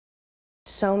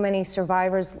So many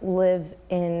survivors live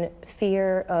in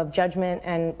fear of judgment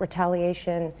and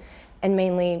retaliation, and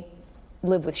mainly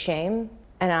live with shame.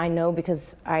 And I know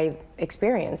because I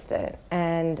experienced it,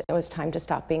 and it was time to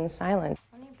stop being silent.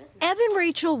 Evan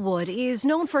Rachel Wood is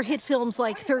known for hit films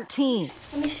like 13.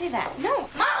 Let me see that. No,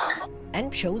 Mom!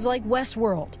 And shows like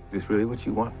Westworld. Is this really what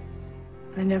you want?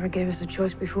 They never gave us a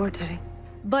choice before, Teddy.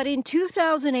 But in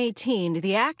 2018,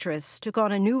 the actress took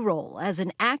on a new role as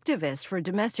an activist for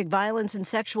domestic violence and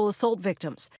sexual assault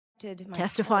victims,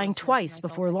 testifying twice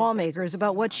before lawmakers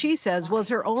about what she says was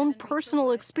her own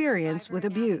personal experience with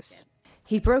abuse.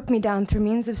 He broke me down through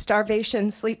means of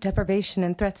starvation, sleep deprivation,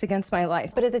 and threats against my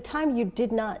life. But at the time, you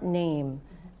did not name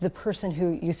the person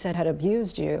who you said had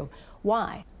abused you.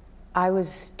 Why? I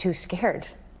was too scared.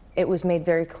 It was made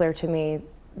very clear to me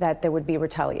that there would be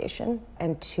retaliation,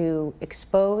 and to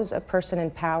expose a person in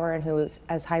power and who is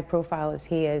as high profile as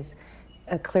he is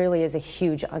clearly is a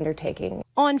huge undertaking.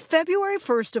 On February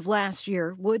 1st of last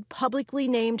year, Wood publicly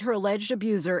named her alleged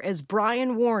abuser as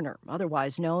Brian Warner,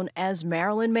 otherwise known as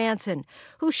Marilyn Manson,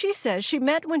 who she says she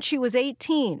met when she was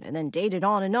 18 and then dated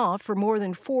on and off for more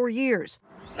than 4 years.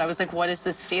 I was like, what is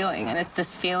this feeling? And it's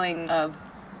this feeling of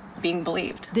being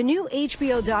believed. The new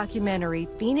HBO documentary,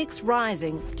 Phoenix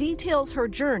Rising, details her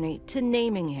journey to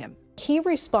naming him. He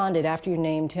responded after you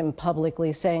named him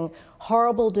publicly, saying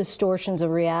horrible distortions of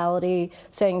reality,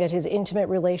 saying that his intimate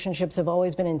relationships have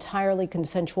always been entirely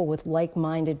consensual with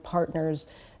like-minded partners.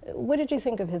 What did you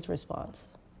think of his response?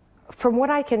 From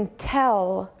what I can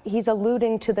tell, he's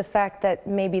alluding to the fact that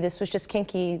maybe this was just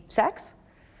kinky sex.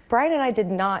 Brian and I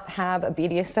did not have a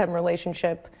BDSM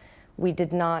relationship. We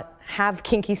did not have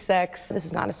kinky sex. This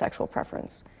is not a sexual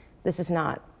preference. That's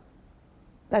not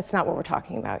what we're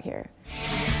talking about here.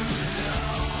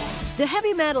 The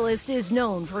heavy metalist is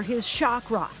known for his shock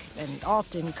rock and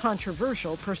often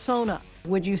controversial persona.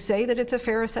 Would you say that it's a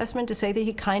fair assessment to say that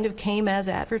he kind of came as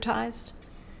advertised?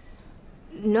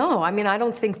 No, I mean, I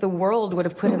don't think the world would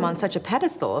have put him on such a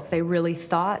pedestal if they really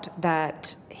thought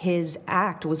that his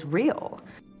act was real.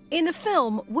 In the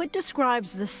film, Wood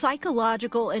describes the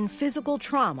psychological and physical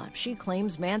trauma she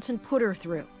claims Manson put her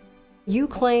through. You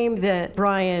claim that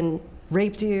Brian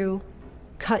raped you,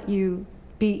 cut you,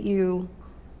 beat you,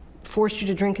 forced you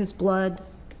to drink his blood,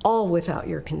 all without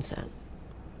your consent.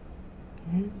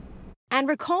 Mm-hmm. And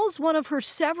recalls one of her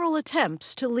several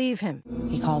attempts to leave him.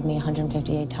 He called me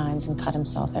 158 times and cut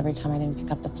himself every time I didn't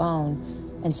pick up the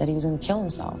phone and said he was going to kill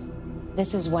himself.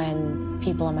 This is when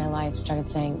people in my life started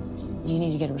saying, you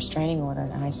need to get a restraining order.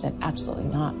 And I said, absolutely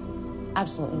not.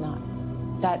 Absolutely not.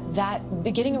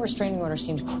 Getting a restraining order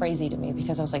seemed crazy to me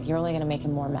because I was like, you're only going to make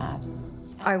him more mad.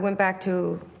 I went back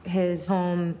to his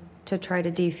home to try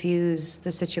to defuse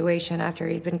the situation after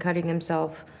he'd been cutting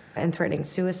himself and threatening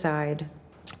suicide,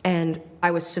 and I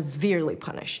was severely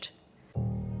punished.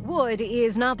 Wood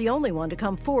is not the only one to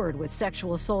come forward with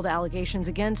sexual assault allegations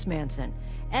against Manson.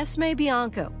 Esme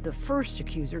Bianco, the first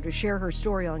accuser to share her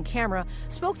story on camera,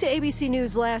 spoke to ABC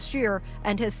News last year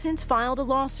and has since filed a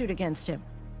lawsuit against him.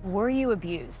 Were you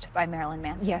abused by Marilyn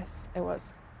Manson? Yes, it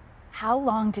was. How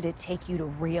long did it take you to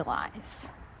realize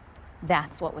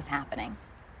that's what was happening?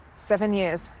 7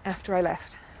 years after I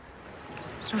left.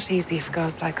 It's not easy for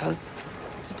girls like us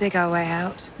to dig our way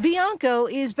out. Bianco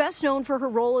is best known for her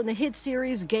role in the hit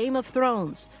series Game of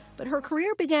Thrones, but her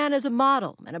career began as a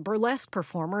model and a burlesque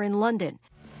performer in London.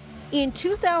 In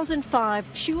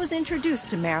 2005, she was introduced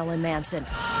to Marilyn Manson,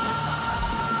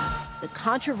 the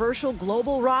controversial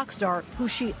global rock star who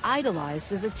she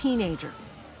idolized as a teenager.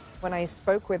 When I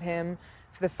spoke with him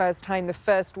for the first time, the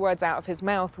first words out of his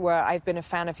mouth were, I've been a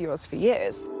fan of yours for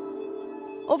years.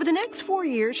 Over the next 4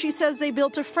 years, she says they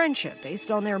built a friendship based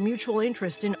on their mutual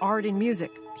interest in art and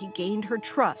music. He gained her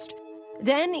trust.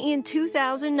 Then in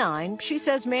 2009, she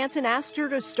says Manson asked her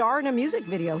to star in a music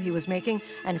video he was making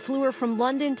and flew her from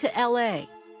London to LA.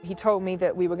 He told me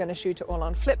that we were going to shoot it all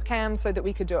on flip cam so that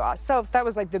we could do it ourselves. That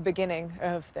was like the beginning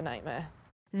of the nightmare.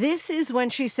 This is when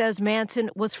she says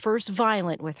Manson was first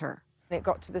violent with her. It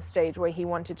got to the stage where he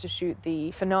wanted to shoot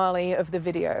the finale of the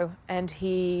video, and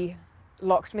he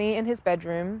locked me in his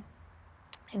bedroom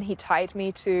and he tied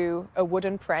me to a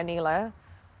wooden prayer kneeler.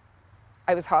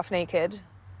 I was half naked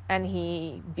and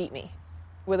he beat me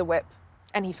with a whip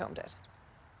and he filmed it.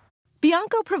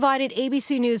 Bianco provided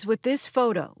ABC News with this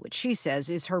photo, which she says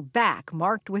is her back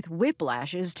marked with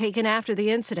whiplashes taken after the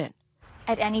incident.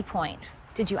 At any point,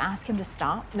 did you ask him to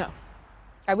stop? No.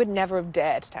 I would never have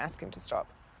dared to ask him to stop.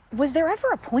 Was there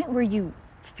ever a point where you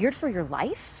feared for your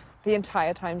life? The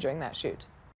entire time during that shoot.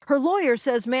 Her lawyer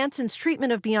says Manson's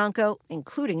treatment of Bianco,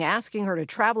 including asking her to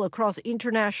travel across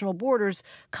international borders,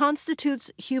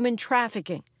 constitutes human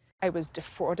trafficking. I was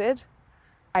defrauded.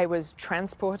 I was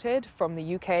transported from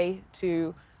the UK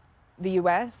to the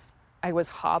US. I was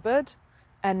harbored,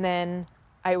 and then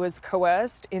I was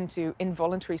coerced into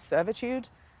involuntary servitude,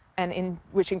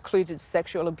 which included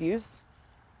sexual abuse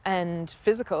and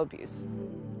physical abuse.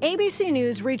 ABC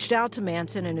News reached out to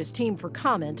Manson and his team for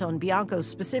comment on Bianco's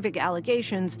specific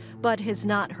allegations, but has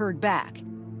not heard back.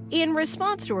 In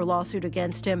response to her lawsuit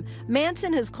against him,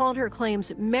 Manson has called her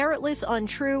claims meritless,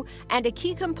 untrue, and a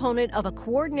key component of a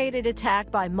coordinated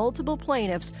attack by multiple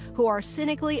plaintiffs who are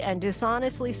cynically and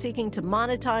dishonestly seeking to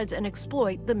monetize and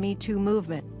exploit the Me Too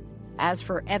movement. As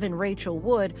for Evan Rachel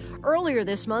Wood, earlier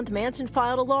this month, Manson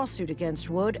filed a lawsuit against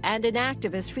Wood and an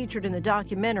activist featured in the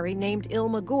documentary named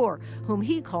Ilma Gore, whom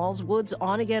he calls Wood's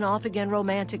on-again, off-again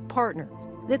romantic partner.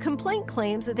 The complaint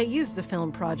claims that they used the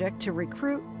film project to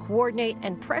recruit, coordinate,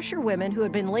 and pressure women who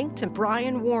had been linked to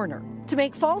Brian Warner to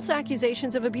make false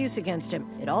accusations of abuse against him.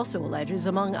 It also alleges,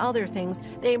 among other things,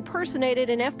 they impersonated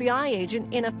an FBI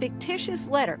agent in a fictitious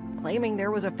letter claiming there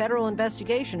was a federal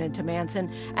investigation into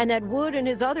Manson and that Wood and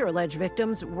his other alleged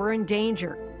victims were in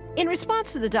danger. In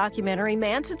response to the documentary,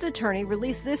 Manson's attorney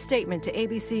released this statement to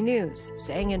ABC News,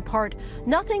 saying in part,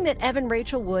 "Nothing that Evan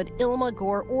Rachel Wood, Ilma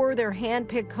Gore, or their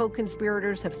hand-picked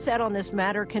co-conspirators have said on this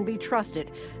matter can be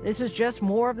trusted. This is just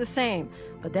more of the same.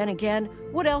 But then again,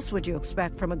 what else would you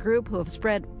expect from a group who have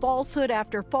spread falsehood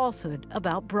after falsehood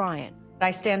about Brian?"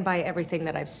 I stand by everything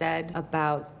that I've said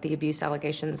about the abuse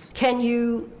allegations. Can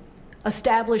you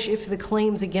establish if the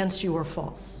claims against you are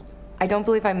false? I don't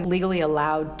believe I'm legally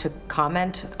allowed to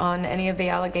comment on any of the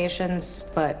allegations,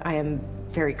 but I am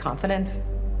very confident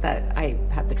that I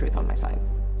have the truth on my side.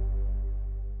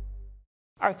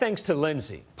 Our thanks to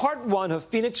Lindsay. Part 1 of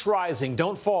Phoenix Rising,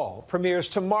 Don't Fall premieres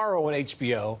tomorrow on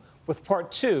HBO, with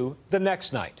Part 2 the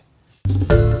next night.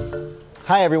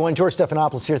 Hi everyone, George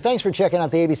Stephanopoulos here. Thanks for checking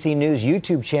out the ABC News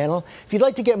YouTube channel. If you'd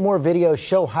like to get more videos,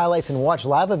 show highlights, and watch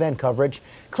live event coverage,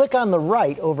 click on the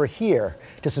right over here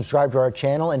to subscribe to our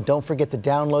channel, and don't forget to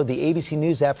download the ABC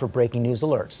News app for breaking news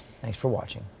alerts. Thanks for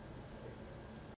watching.